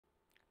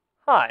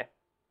Hi,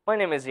 my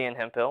name is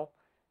Hemphill,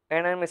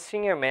 and I'm a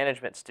senior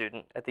management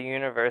student at the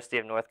University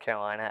of North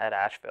Carolina at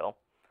Asheville.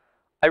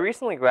 I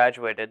recently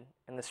graduated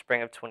in the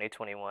spring of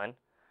 2021,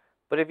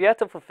 but have yet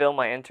to fulfill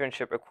my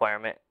internship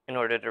requirement in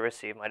order to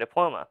receive my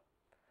diploma.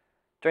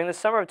 During the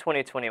summer of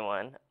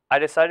 2021, I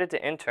decided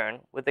to intern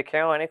with the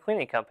Carolina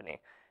Cleaning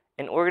Company,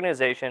 an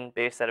organization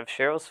based out of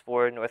Sherrills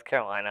Ford, North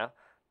Carolina,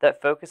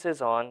 that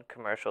focuses on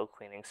commercial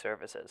cleaning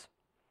services.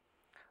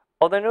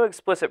 Although no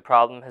explicit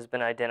problem has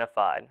been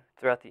identified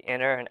throughout the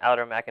inner and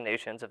outer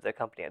machinations of the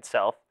company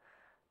itself,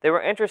 they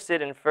were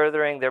interested in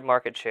furthering their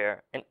market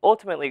share and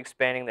ultimately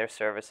expanding their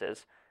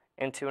services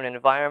into an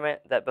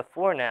environment that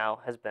before now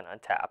has been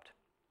untapped.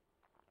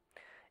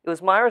 It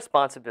was my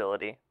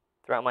responsibility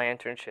throughout my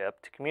internship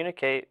to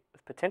communicate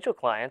with potential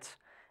clients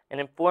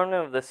and inform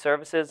them of the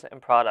services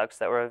and products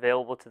that were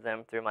available to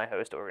them through my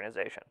host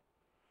organization.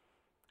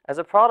 As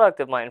a product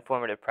of my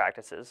informative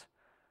practices,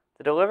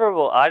 the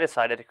deliverable I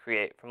decided to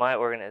create for my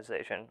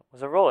organization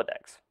was a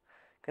Rolodex,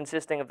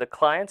 consisting of the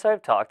clients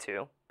I've talked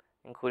to,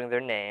 including their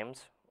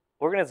names,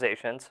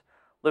 organizations,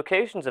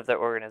 locations of their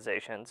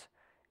organizations,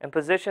 and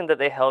position that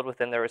they held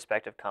within their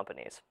respective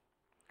companies.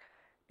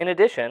 In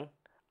addition,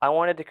 I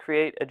wanted to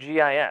create a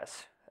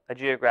GIS, a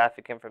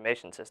Geographic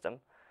Information System,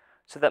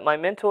 so that my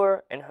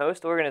mentor and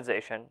host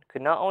organization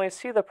could not only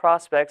see the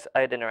prospects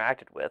I had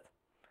interacted with,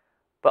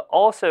 but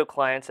also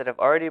clients that have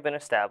already been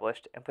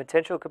established and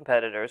potential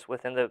competitors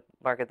within the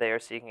market they are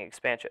seeking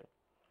expansion.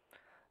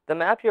 The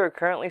map you are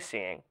currently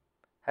seeing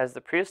has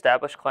the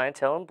pre-established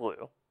clientele in blue,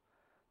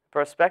 the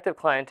prospective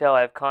clientele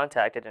I have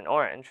contacted in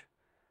orange,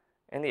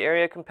 and the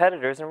area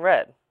competitors in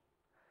red.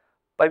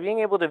 By being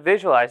able to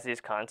visualize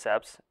these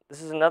concepts,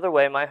 this is another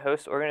way my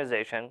host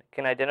organization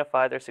can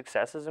identify their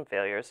successes and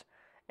failures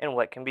and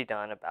what can be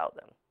done about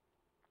them.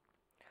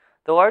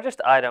 The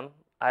largest item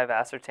I have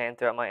ascertained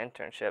throughout my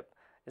internship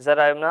is that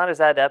I am not as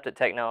adept at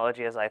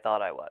technology as I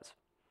thought I was.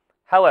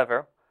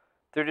 However,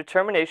 through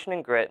determination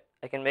and grit,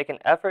 I can make an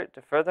effort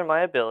to further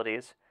my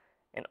abilities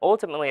and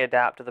ultimately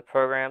adapt to the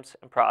programs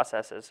and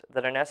processes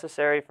that are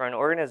necessary for an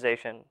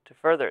organization to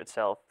further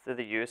itself through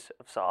the use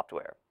of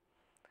software.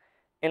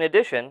 In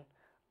addition,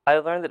 I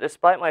learned that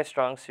despite my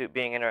strong suit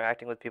being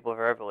interacting with people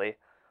verbally,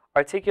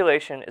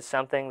 articulation is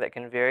something that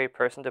can vary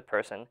person to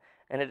person,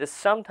 and it is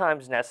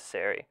sometimes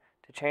necessary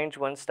to change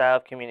one's style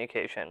of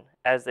communication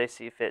as they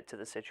see fit to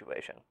the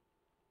situation.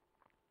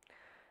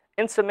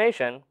 In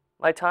summation,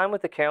 my time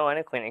with the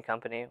Carolina Cleaning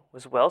Company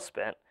was well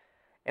spent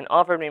and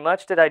offered me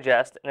much to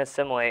digest and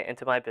assimilate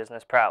into my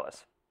business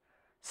prowess.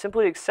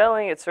 Simply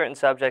excelling at certain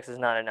subjects is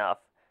not enough,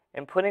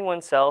 and putting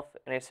oneself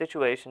in a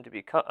situation to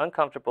be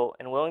uncomfortable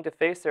and willing to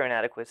face their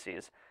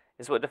inadequacies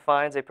is what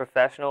defines a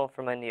professional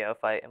from a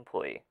neophyte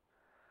employee.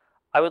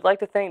 I would like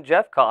to thank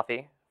Jeff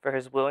Coffey for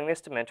his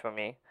willingness to mentor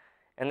me,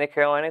 and the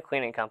Carolina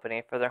Cleaning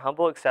Company for their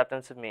humble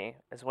acceptance of me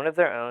as one of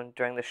their own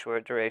during the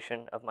short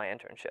duration of my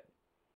internship.